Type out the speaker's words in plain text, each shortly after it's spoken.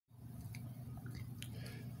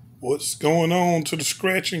What's going on to the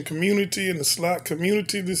scratching community and the slot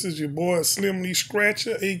community? This is your boy Slim Lee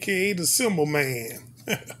Scratcher, aka the Symbol Man.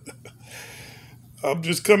 I'm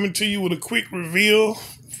just coming to you with a quick reveal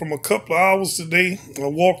from a couple of hours today. I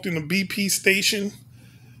walked in a BP station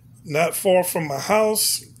not far from my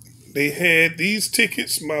house. They had these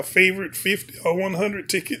tickets, my favorite 50 or 100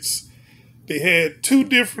 tickets. They had two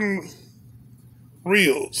different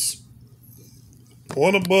reels,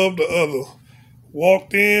 one above the other.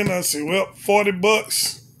 Walked in, I said, well,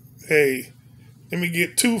 $40. Hey, let me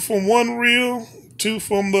get two from one reel, two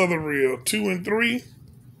from the other reel. 2 and 3,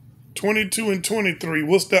 22 and 23.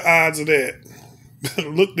 What's the odds of that?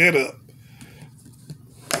 Look that up.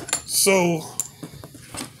 So,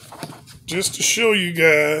 just to show you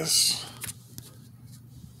guys,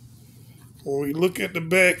 when we look at the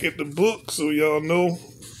back at the book, so y'all know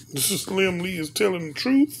this is Slim Lee is telling the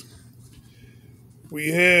truth.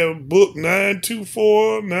 We have book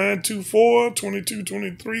 924, 924, 22,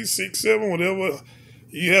 23, 67, whatever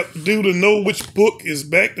you have to do to know which book is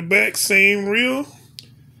back-to-back, same reel.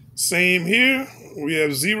 Same here. We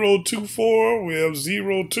have 024, we have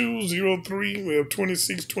 02, 03, we have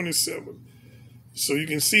 26, 27. So you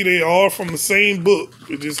can see they are from the same book.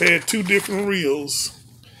 We just had two different reels.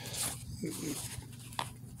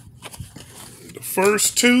 The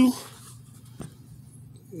first two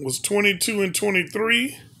was 22 and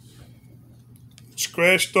 23.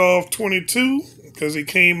 Scratched off 22 because he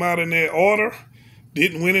came out in that order.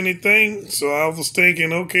 Didn't win anything. So I was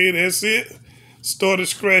thinking, okay, that's it. Started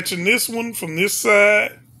scratching this one from this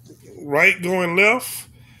side, right going left,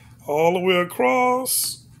 all the way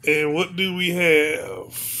across. And what do we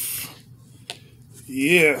have?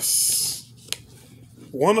 Yes,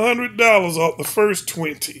 $100 off the first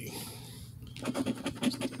 20.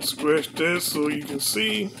 Scratch that so you can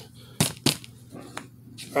see.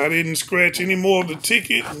 I didn't scratch any more of the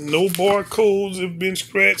ticket. No barcodes have been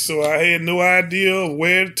scratched, so I had no idea of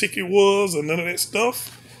where the ticket was or none of that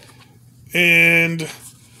stuff. And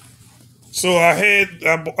so when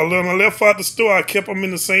I left out the store, I kept them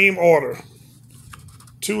in the same order.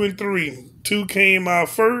 2 and 3. 2 came out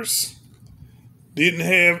first. Didn't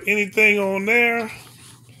have anything on there.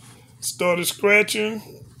 Started scratching.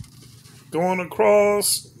 Going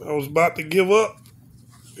across, I was about to give up,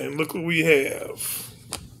 and look what we have.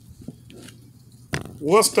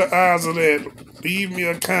 What's the odds of that? Leave me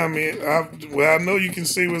a comment. I know you can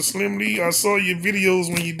say with Slim Lee, I saw your videos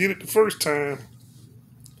when you did it the first time.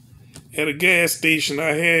 At a gas station,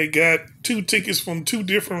 I had got 2 tickets from 2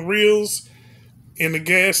 different reels in the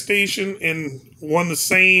gas station and won the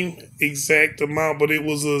same exact amount, but it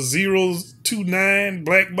was a 029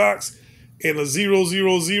 black box and a 000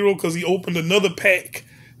 because he opened another pack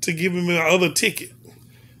to give him another ticket.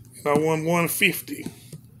 And I won 150.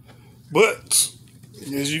 But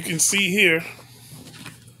as you can see here,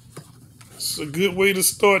 it's a good way to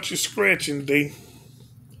start your scratching day.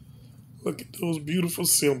 Look at those beautiful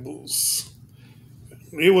symbols.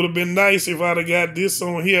 It would have been nice if I'd have got this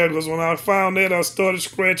on here, because when I found that, I started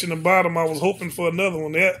scratching the bottom. I was hoping for another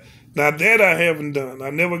one. Now that I haven't done. I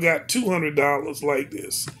never got $200 like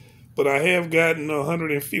this. But I have gotten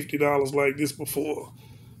 $150 like this before.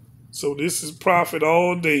 So this is profit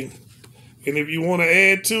all day. And if you want to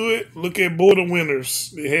add to it, look at both the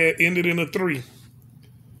winners. They had ended in a 3.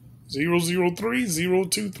 003,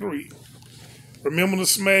 023. Remember to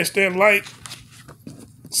smash that like,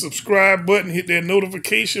 subscribe button, hit that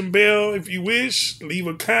notification bell if you wish. Leave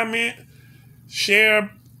a comment, share,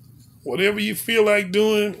 whatever you feel like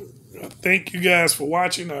doing. Thank you guys for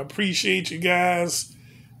watching. I appreciate you guys.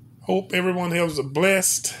 Hope everyone has a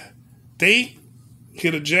blessed day.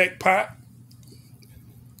 Hit a jackpot.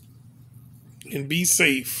 And be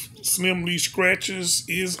safe. Slim Lee Scratchers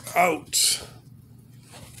is out.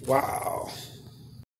 Wow.